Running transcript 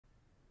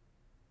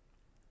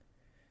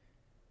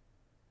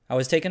I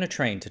was taking a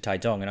train to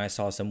Taitung and I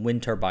saw some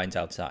wind turbines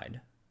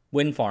outside.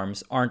 Wind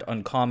farms aren't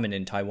uncommon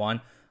in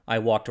Taiwan. I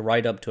walked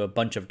right up to a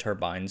bunch of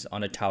turbines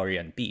on a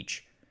Taoyuan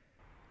beach.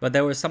 But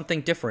there was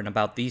something different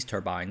about these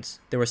turbines.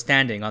 They were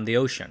standing on the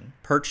ocean,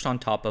 perched on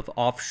top of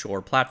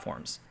offshore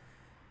platforms.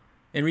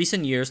 In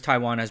recent years,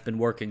 Taiwan has been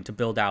working to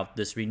build out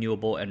this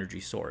renewable energy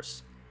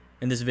source.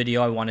 In this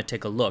video, I want to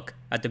take a look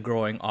at the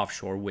growing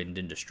offshore wind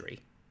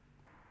industry.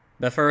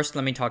 But first,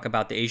 let me talk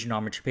about the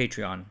Asianometry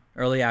Patreon.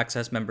 Early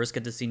access members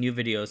get to see new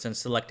videos and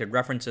selected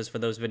references for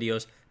those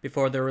videos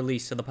before they're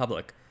released to the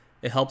public.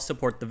 It helps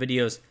support the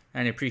videos,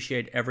 and I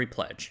appreciate every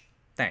pledge.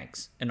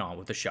 Thanks, and on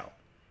with the show.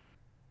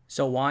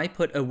 So why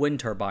put a wind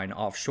turbine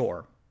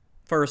offshore?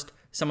 First,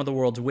 some of the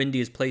world's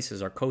windiest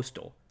places are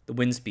coastal. The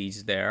wind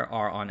speeds there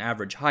are on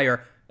average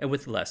higher and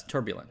with less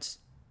turbulence.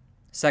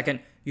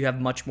 Second, you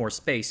have much more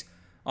space.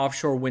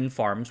 Offshore wind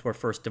farms were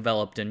first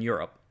developed in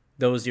Europe.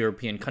 Those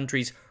European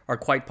countries are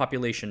quite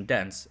population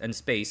dense and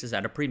space is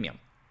at a premium.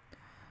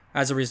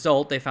 As a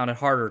result, they found it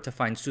harder to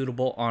find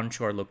suitable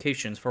onshore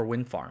locations for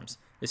wind farms,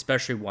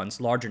 especially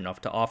ones large enough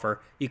to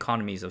offer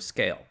economies of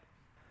scale.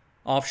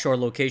 Offshore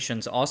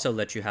locations also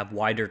let you have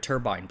wider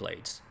turbine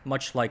blades.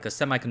 Much like a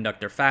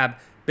semiconductor fab,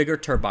 bigger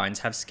turbines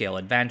have scale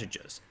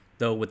advantages,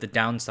 though with the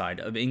downside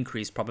of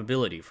increased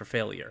probability for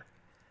failure.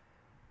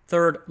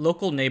 Third,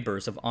 local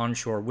neighbors of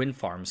onshore wind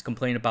farms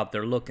complain about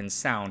their look and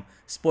sound,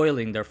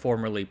 spoiling their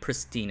formerly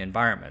pristine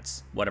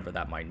environments, whatever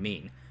that might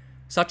mean.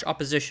 Such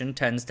opposition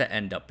tends to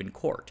end up in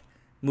court.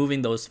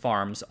 Moving those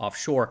farms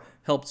offshore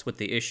helps with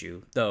the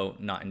issue, though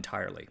not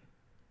entirely.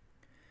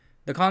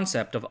 The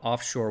concept of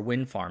offshore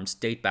wind farms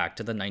date back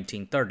to the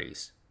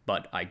 1930s,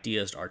 but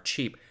ideas are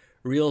cheap.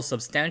 Real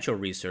substantial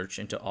research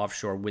into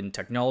offshore wind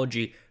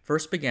technology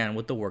first began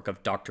with the work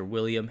of Dr.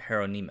 William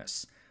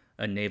Hieronymus,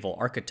 a naval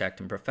architect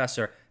and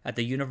professor at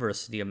the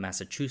University of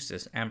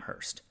Massachusetts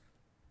Amherst.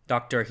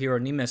 Dr.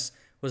 Hieronymus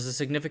was a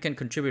significant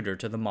contributor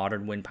to the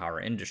modern wind power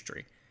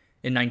industry.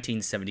 In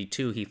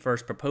 1972, he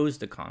first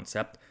proposed the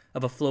concept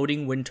of a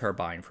floating wind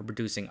turbine for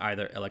producing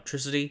either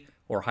electricity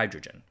or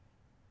hydrogen.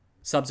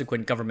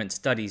 Subsequent government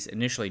studies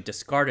initially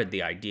discarded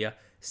the idea,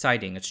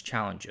 citing its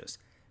challenges.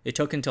 It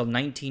took until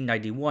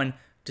 1991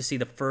 to see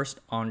the first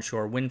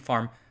onshore wind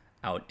farm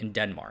out in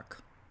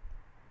Denmark.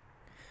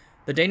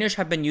 The Danish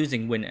have been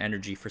using wind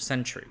energy for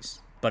centuries,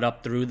 but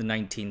up through the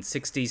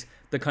 1960s,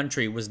 the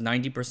country was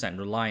 90%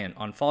 reliant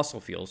on fossil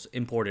fuels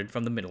imported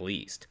from the Middle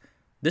East.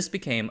 This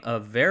became a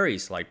very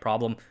slight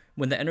problem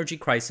when the energy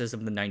crisis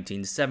of the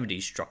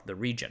 1970s struck the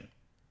region.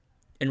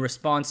 In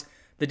response,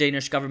 the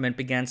Danish government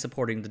began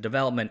supporting the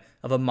development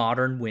of a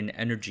modern wind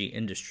energy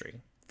industry,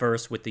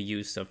 first with the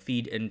use of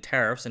feed-in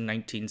tariffs in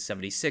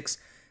 1976,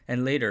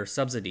 and later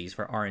subsidies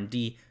for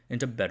R&D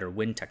into better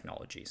wind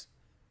technologies.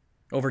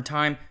 Over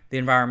time, the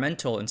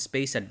environmental and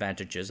space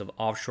advantages of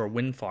offshore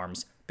wind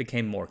farms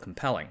became more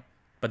compelling,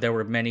 but there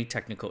were many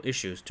technical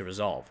issues to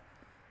resolve.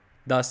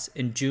 Thus,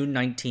 in June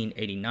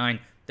 1989,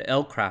 the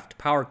Elkraft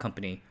Power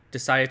Company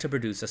decided to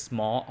produce a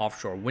small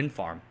offshore wind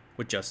farm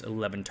with just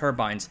 11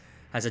 turbines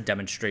as a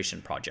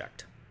demonstration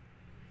project.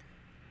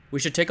 We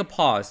should take a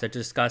pause to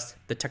discuss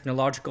the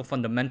technological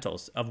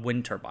fundamentals of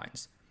wind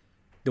turbines.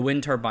 The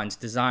wind turbine's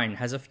design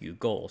has a few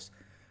goals.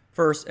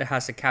 First, it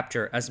has to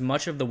capture as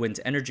much of the wind's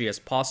energy as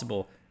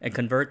possible and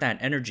convert that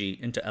energy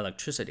into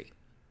electricity.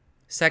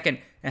 Second,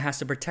 it has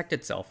to protect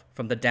itself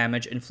from the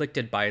damage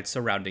inflicted by its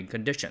surrounding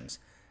conditions,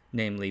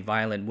 namely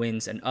violent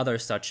winds and other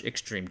such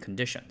extreme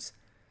conditions.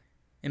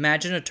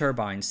 Imagine a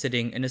turbine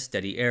sitting in a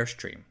steady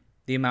airstream.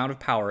 The amount of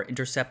power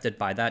intercepted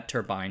by that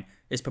turbine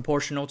is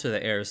proportional to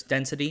the air's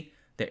density,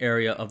 the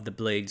area of the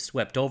blade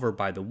swept over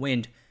by the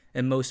wind,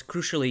 and most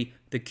crucially,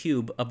 the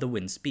cube of the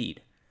wind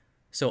speed.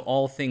 So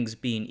all things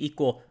being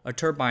equal, a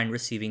turbine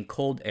receiving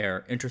cold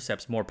air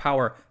intercepts more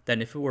power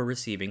than if it were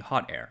receiving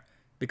hot air,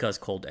 because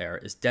cold air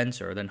is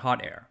denser than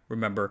hot air.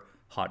 Remember,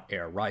 hot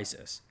air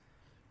rises.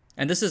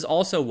 And this is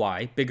also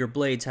why bigger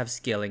blades have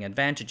scaling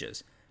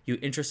advantages. You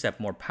intercept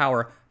more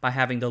power by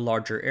having the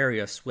larger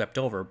area swept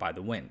over by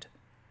the wind.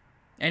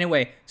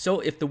 Anyway, so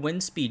if the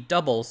wind speed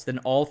doubles, then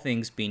all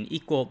things being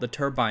equal, the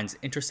turbine's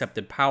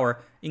intercepted power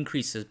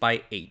increases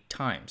by 8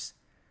 times.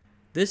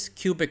 This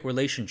cubic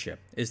relationship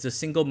is the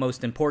single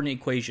most important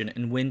equation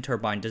in wind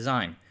turbine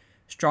design.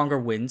 Stronger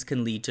winds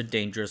can lead to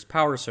dangerous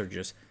power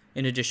surges,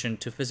 in addition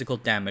to physical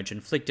damage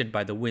inflicted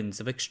by the winds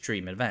of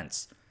extreme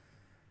events.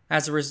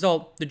 As a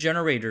result, the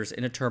generators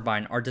in a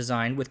turbine are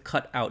designed with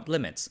cut-out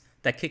limits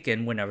that kick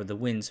in whenever the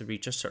winds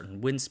reach a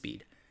certain wind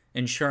speed.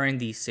 Ensuring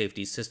these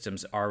safety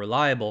systems are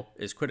reliable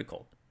is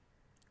critical.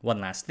 One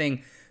last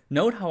thing,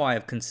 note how I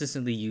have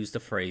consistently used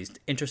the phrase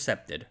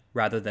intercepted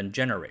rather than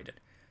generated.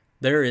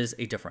 There is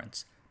a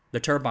difference.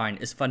 The turbine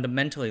is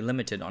fundamentally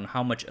limited on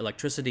how much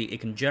electricity it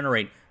can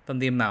generate from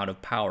the amount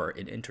of power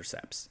it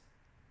intercepts.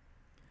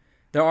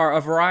 There are a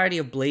variety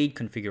of blade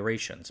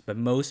configurations, but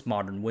most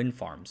modern wind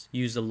farms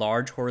use a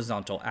large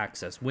horizontal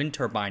axis wind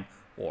turbine,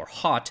 or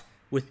HOT,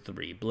 with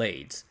 3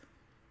 blades.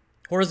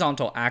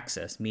 Horizontal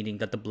axis meaning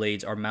that the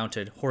blades are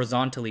mounted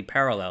horizontally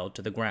parallel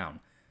to the ground.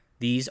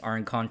 These are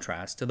in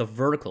contrast to the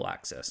vertical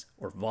axis,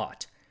 or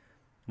VOT.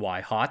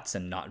 Why HOTS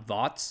and not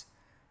VOTs?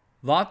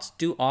 VOTs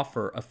do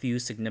offer a few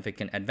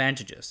significant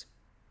advantages.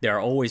 They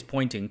are always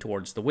pointing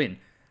towards the wind,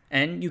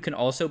 and you can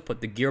also put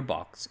the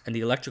gearbox and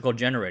the electrical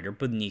generator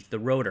beneath the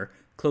rotor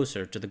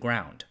closer to the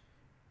ground.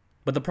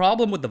 But the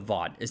problem with the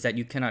VOT is that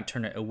you cannot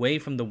turn it away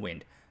from the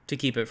wind to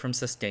keep it from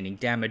sustaining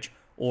damage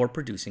or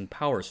producing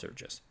power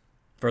surges.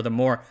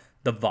 Furthermore,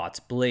 the VOT's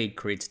blade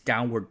creates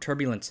downward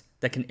turbulence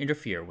that can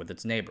interfere with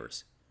its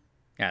neighbors.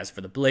 As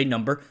for the blade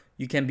number,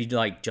 you can be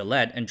like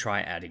Gillette and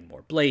try adding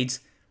more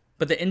blades,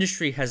 but the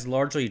industry has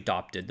largely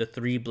adopted the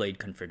 3-blade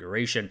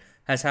configuration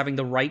as having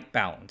the right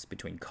balance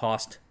between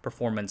cost,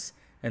 performance,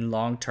 and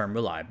long-term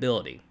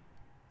reliability.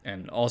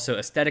 And also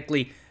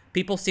aesthetically,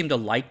 people seem to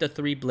like the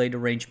 3-blade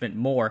arrangement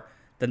more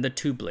than the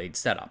 2-blade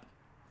setup.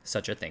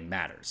 Such a thing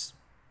matters.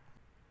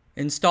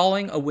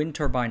 Installing a wind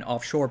turbine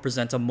offshore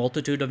presents a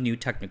multitude of new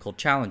technical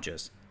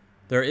challenges.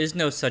 There is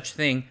no such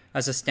thing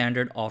as a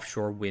standard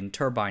offshore wind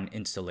turbine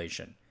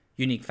installation.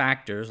 Unique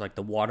factors like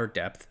the water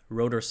depth,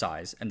 rotor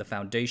size, and the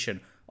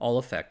foundation all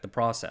affect the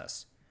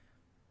process.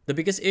 The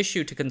biggest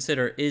issue to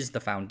consider is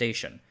the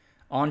foundation.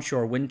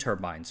 Onshore wind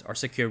turbines are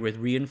secured with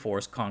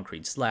reinforced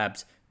concrete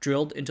slabs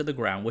drilled into the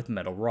ground with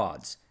metal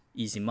rods.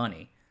 Easy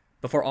money.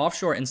 But for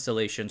offshore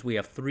installations, we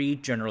have 3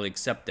 generally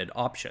accepted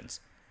options.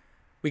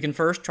 We can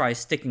first try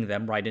sticking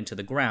them right into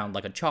the ground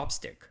like a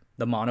chopstick,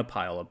 the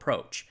monopile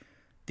approach.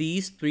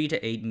 These 3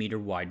 to 8 meter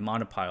wide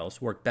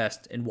monopiles work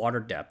best in water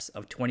depths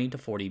of 20 to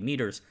 40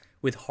 meters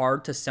with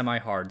hard to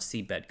semi-hard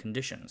seabed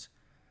conditions.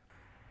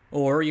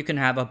 Or you can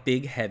have a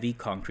big heavy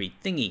concrete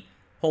thingy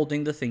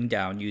holding the thing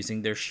down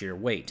using their sheer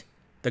weight,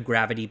 the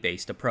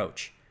gravity-based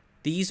approach.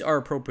 These are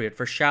appropriate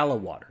for shallow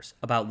waters,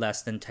 about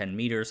less than 10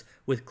 meters,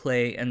 with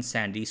clay and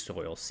sandy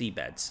soil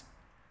seabeds.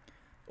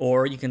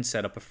 Or you can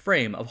set up a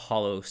frame of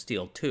hollow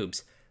steel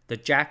tubes, the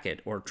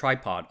jacket or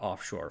tripod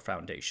offshore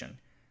foundation.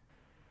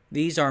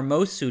 These are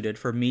most suited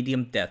for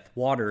medium depth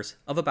waters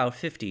of about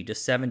 50 to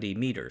 70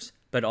 meters,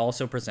 but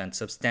also present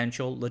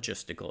substantial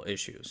logistical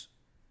issues.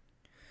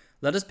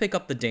 Let us pick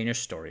up the Danish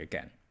story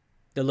again.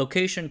 The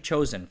location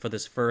chosen for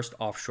this first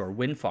offshore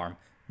wind farm,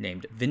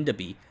 named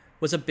Vindeby,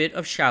 was a bit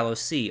of shallow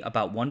sea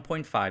about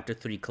 1.5 to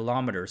 3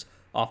 kilometers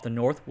off the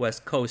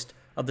northwest coast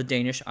of the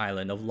Danish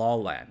island of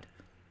Lolland.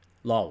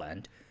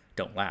 Lolland,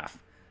 don't laugh.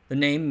 The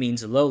name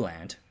means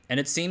lowland, and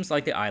it seems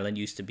like the island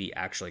used to be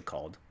actually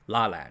called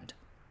Laland.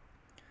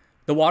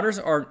 The waters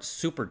aren't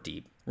super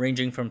deep,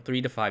 ranging from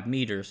 3 to 5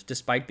 meters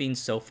despite being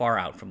so far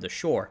out from the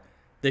shore.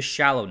 This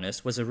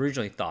shallowness was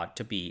originally thought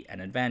to be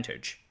an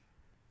advantage.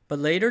 But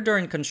later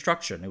during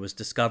construction, it was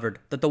discovered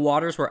that the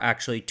waters were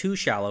actually too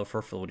shallow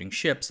for floating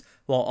ships,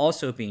 while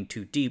also being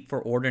too deep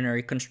for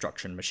ordinary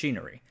construction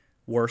machinery.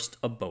 Worst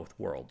of both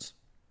worlds.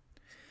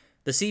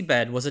 The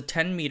seabed was a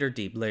 10-meter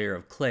deep layer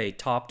of clay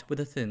topped with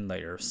a thin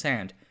layer of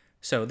sand,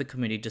 so the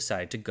committee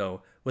decided to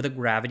go with a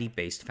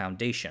gravity-based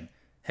foundation,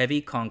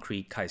 heavy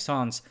concrete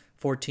caissons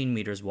 14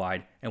 meters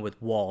wide and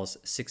with walls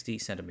 60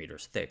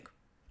 centimeters thick.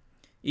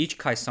 Each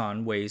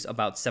caisson weighs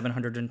about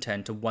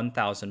 710 to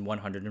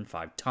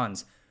 1,105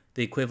 tons,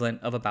 the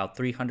equivalent of about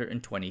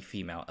 320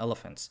 female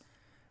elephants.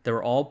 They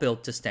were all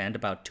built to stand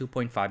about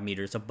 2.5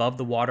 meters above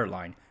the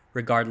waterline,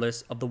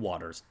 regardless of the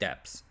water's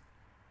depths.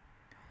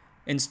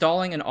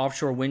 Installing an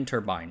offshore wind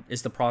turbine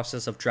is the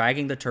process of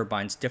dragging the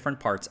turbine's different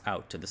parts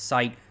out to the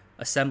site,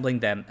 assembling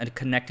them, and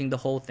connecting the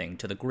whole thing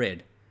to the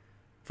grid.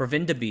 For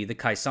Vindeby, the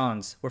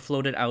caissons were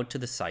floated out to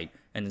the site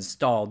and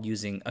installed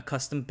using a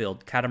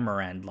custom-built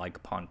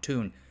catamaran-like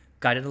pontoon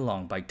guided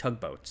along by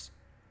tugboats.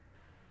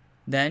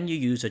 Then you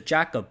use a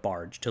jack-up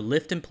barge to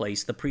lift and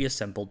place the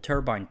pre-assembled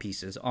turbine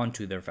pieces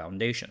onto their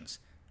foundations.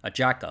 A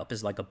jack-up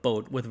is like a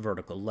boat with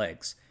vertical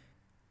legs.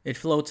 It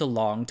floats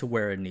along to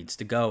where it needs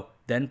to go,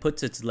 then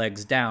puts its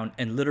legs down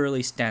and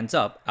literally stands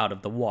up out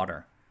of the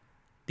water.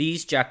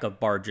 These jack-up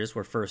barges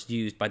were first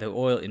used by the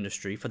oil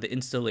industry for the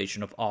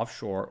installation of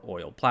offshore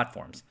oil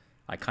platforms.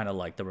 I kind of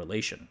like the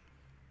relation.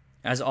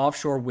 As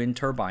offshore wind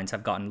turbines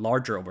have gotten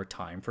larger over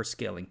time for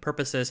scaling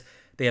purposes,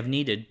 they have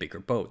needed bigger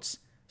boats.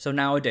 So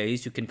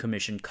nowadays you can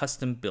commission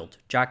custom-built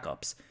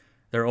jack-ups.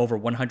 They're over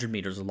 100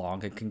 meters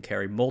long and can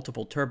carry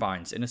multiple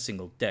turbines in a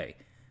single day,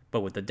 but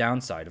with the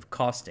downside of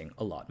costing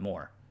a lot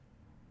more.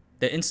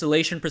 The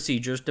installation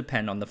procedures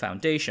depend on the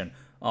foundation,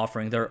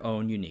 offering their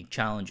own unique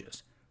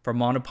challenges. For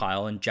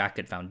monopile and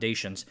jacket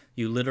foundations,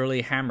 you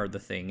literally hammer the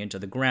thing into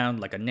the ground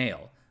like a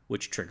nail,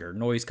 which trigger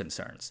noise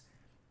concerns.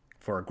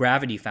 For a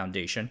gravity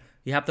foundation,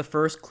 you have to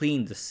first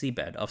clean the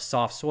seabed of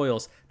soft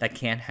soils that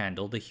can't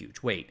handle the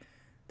huge weight.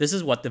 This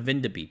is what the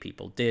Vindeby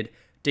people did,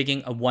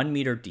 digging a 1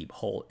 meter deep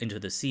hole into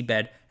the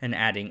seabed and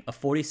adding a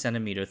 40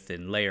 centimeter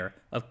thin layer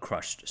of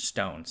crushed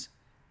stones.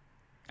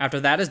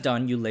 After that is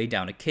done, you lay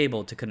down a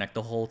cable to connect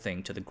the whole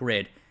thing to the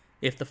grid.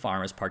 If the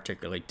farm is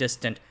particularly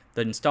distant,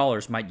 the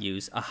installers might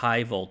use a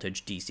high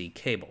voltage DC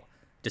cable,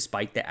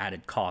 despite the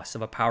added costs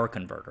of a power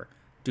converter,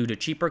 due to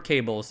cheaper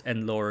cables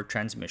and lower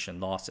transmission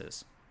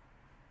losses.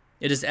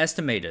 It is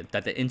estimated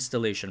that the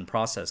installation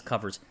process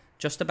covers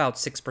just about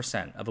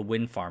 6% of a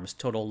wind farm's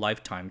total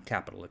lifetime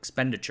capital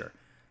expenditure.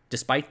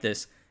 Despite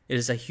this, it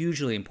is a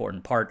hugely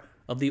important part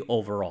of the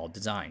overall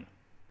design.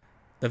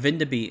 The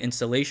Vindeby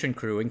installation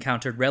crew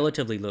encountered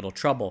relatively little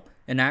trouble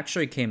and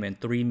actually came in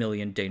 3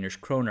 million Danish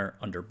kroner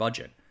under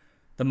budget.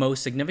 The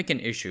most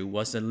significant issue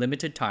was the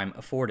limited time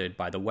afforded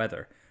by the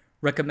weather,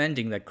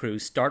 recommending that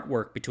crews start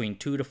work between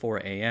 2 to 4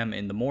 a.m.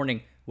 in the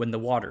morning when the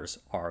waters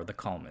are the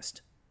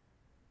calmest.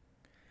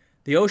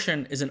 The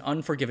ocean is an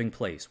unforgiving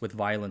place with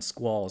violent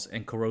squalls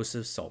and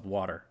corrosive salt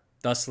water.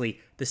 Thusly,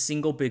 the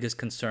single biggest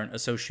concern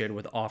associated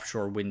with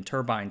offshore wind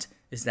turbines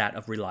is that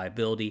of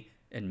reliability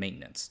and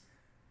maintenance.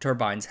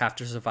 Turbines have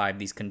to survive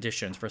these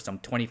conditions for some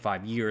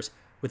 25 years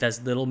with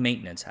as little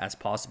maintenance as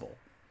possible.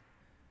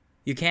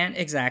 You can't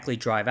exactly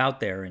drive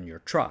out there in your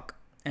truck,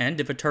 and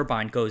if a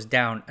turbine goes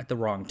down at the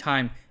wrong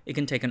time, it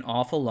can take an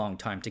awful long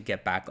time to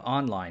get back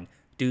online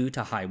due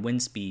to high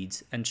wind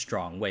speeds and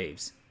strong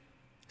waves.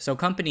 So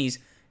companies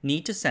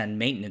need to send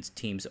maintenance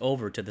teams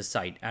over to the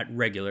site at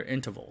regular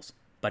intervals,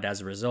 but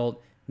as a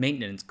result,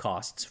 maintenance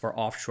costs for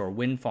offshore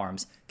wind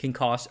farms can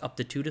cost up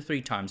to 2 to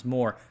 3 times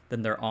more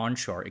than their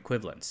onshore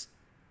equivalents.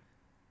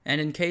 And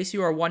in case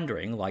you are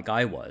wondering, like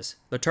I was,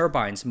 the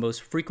turbine's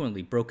most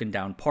frequently broken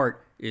down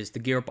part is the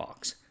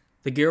gearbox.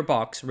 The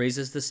gearbox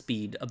raises the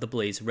speed of the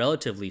blade's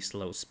relatively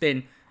slow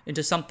spin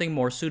into something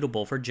more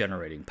suitable for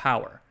generating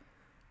power.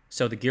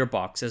 So the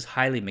gearbox is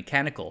highly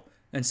mechanical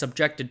and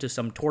subjected to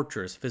some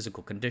torturous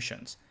physical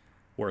conditions.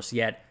 Worse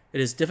yet,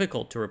 it is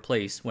difficult to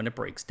replace when it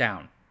breaks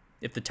down.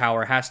 If the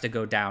tower has to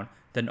go down,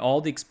 then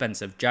all the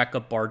expensive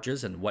jack-up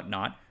barges and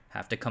whatnot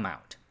have to come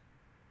out.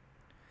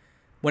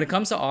 When it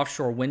comes to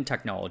offshore wind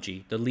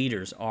technology, the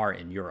leaders are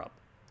in Europe.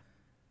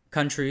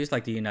 Countries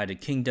like the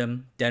United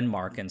Kingdom,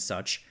 Denmark, and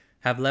such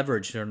have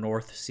leveraged their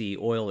North Sea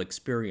oil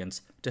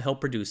experience to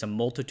help produce a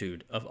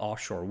multitude of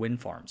offshore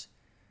wind farms.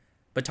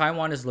 But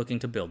Taiwan is looking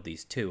to build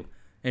these too.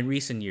 In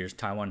recent years,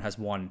 Taiwan has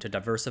wanted to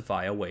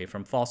diversify away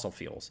from fossil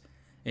fuels.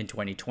 In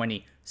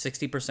 2020,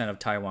 60% of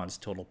Taiwan's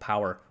total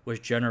power was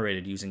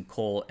generated using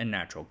coal and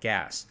natural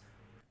gas.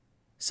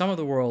 Some of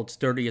the world's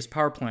dirtiest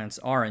power plants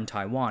are in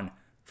Taiwan.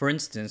 For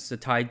instance, the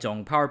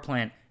Taichung power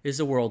plant is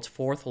the world's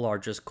 4th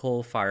largest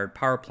coal-fired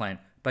power plant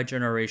by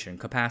generation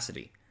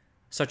capacity.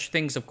 Such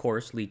things, of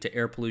course, lead to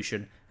air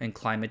pollution and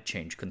climate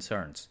change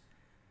concerns.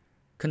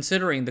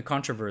 Considering the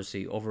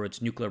controversy over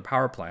its nuclear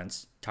power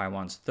plants,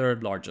 Taiwan's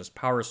 3rd largest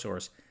power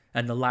source,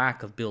 and the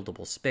lack of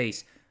buildable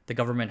space, the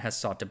government has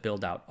sought to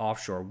build out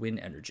offshore wind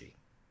energy.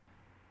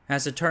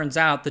 As it turns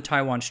out, the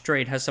Taiwan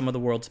Strait has some of the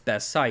world's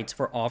best sites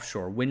for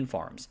offshore wind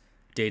farms.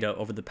 Data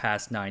over the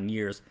past 9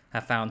 years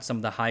have found some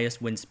of the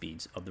highest wind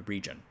speeds of the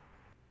region.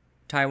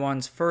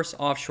 Taiwan's first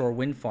offshore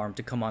wind farm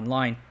to come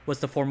online was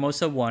the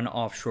Formosa 1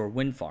 offshore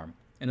wind farm,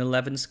 an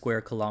 11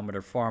 square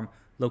kilometer farm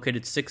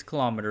located 6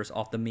 kilometers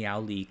off the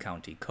Miaoli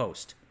County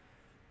coast.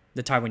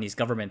 The Taiwanese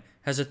government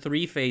has a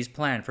 3-phase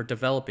plan for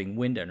developing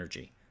wind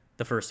energy.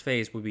 The first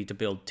phase would be to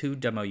build 2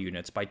 demo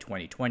units by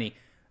 2020,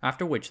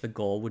 after which the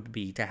goal would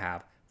be to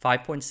have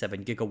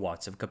 5.7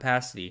 gigawatts of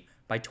capacity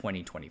by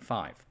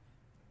 2025.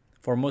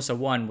 Formosa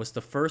 1 was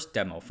the first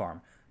demo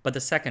farm, but the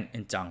second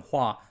in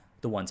Changhua,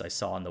 the ones I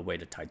saw on the way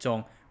to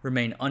Taichung,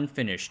 remain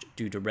unfinished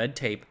due to red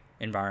tape,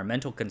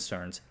 environmental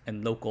concerns,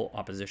 and local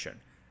opposition.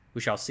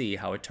 We shall see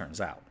how it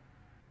turns out.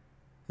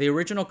 The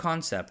original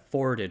concept,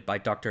 forwarded by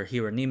Dr.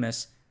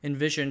 Hieronymus,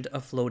 envisioned a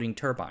floating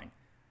turbine.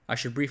 I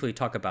should briefly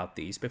talk about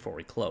these before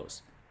we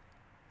close.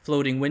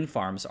 Floating wind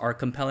farms are a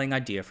compelling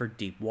idea for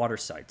deep water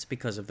sites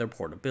because of their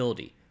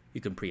portability.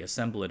 You can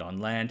pre-assemble it on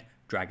land,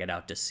 drag it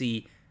out to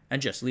sea,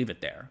 and just leave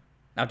it there.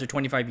 After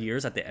 25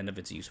 years at the end of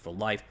its useful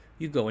life,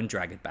 you go and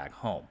drag it back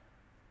home.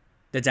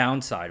 The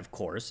downside, of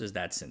course, is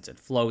that since it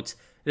floats,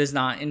 it is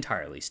not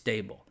entirely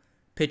stable.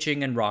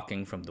 Pitching and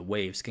rocking from the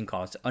waves can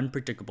cause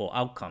unpredictable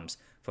outcomes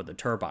for the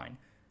turbine,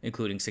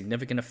 including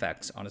significant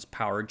effects on its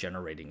power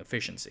generating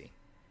efficiency.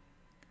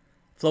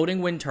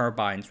 Floating wind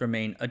turbines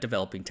remain a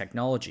developing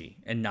technology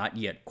and not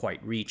yet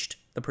quite reached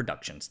the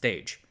production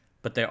stage,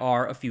 but there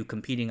are a few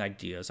competing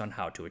ideas on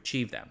how to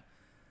achieve them.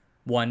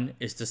 One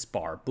is the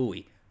spar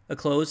buoy, a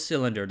closed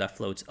cylinder that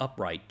floats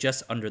upright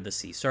just under the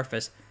sea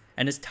surface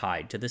and is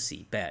tied to the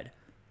sea bed.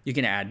 You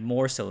can add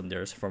more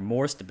cylinders for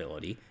more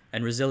stability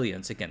and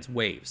resilience against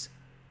waves.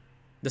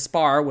 The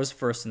spar was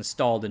first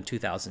installed in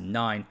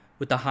 2009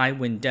 with the High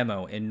Wind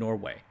demo in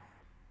Norway.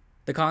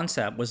 The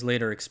concept was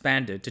later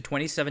expanded to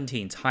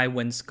 2017's High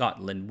Wind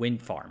Scotland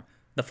wind farm,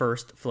 the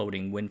first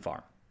floating wind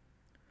farm.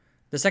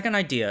 The second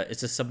idea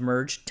is a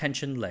submerged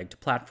tension-legged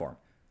platform.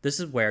 This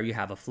is where you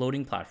have a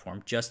floating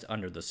platform just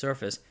under the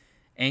surface,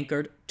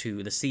 anchored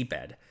to the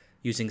seabed,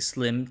 using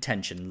slim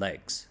tension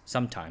legs,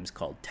 sometimes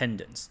called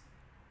tendons.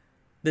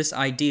 This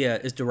idea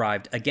is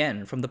derived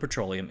again from the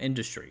petroleum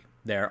industry,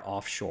 their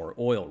offshore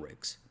oil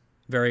rigs.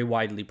 Very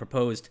widely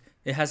proposed,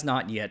 it has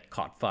not yet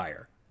caught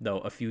fire, though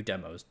a few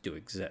demos do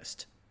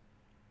exist.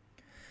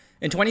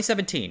 In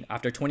 2017,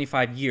 after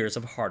 25 years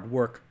of hard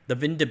work, the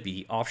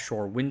Vindeby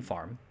offshore wind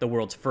farm, the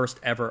world's first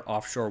ever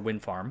offshore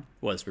wind farm,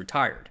 was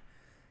retired.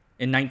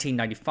 In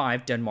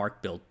 1995,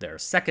 Denmark built their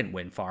second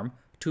wind farm,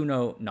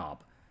 Tuno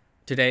Nob.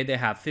 Today, they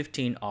have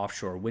 15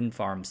 offshore wind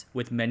farms,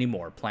 with many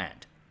more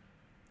planned.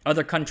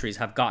 Other countries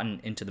have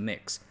gotten into the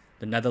mix.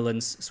 The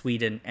Netherlands,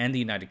 Sweden, and the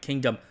United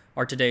Kingdom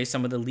are today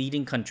some of the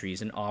leading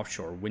countries in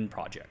offshore wind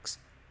projects.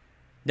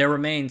 There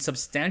remain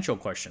substantial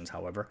questions,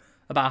 however,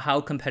 about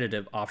how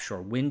competitive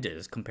offshore wind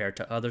is compared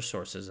to other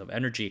sources of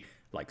energy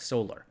like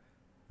solar.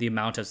 The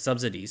amount of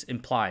subsidies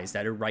implies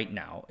that it right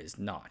now is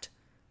not.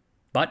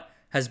 But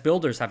as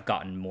builders have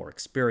gotten more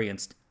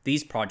experienced,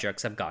 these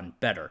projects have gotten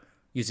better,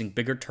 using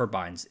bigger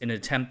turbines in an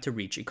attempt to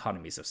reach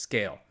economies of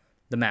scale,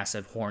 the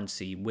massive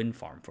Hornsea wind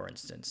farm, for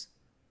instance.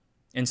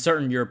 In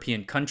certain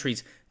European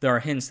countries, there are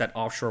hints that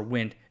offshore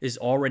wind is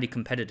already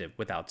competitive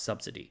without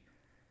subsidy.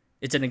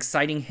 It's an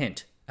exciting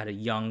hint at a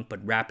young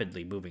but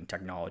rapidly moving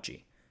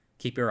technology.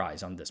 Keep your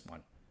eyes on this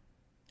one.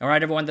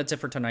 Alright everyone, that's it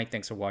for tonight.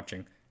 Thanks for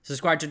watching.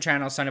 Subscribe to the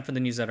channel, sign up for the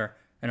newsletter,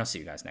 and I'll see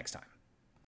you guys next time.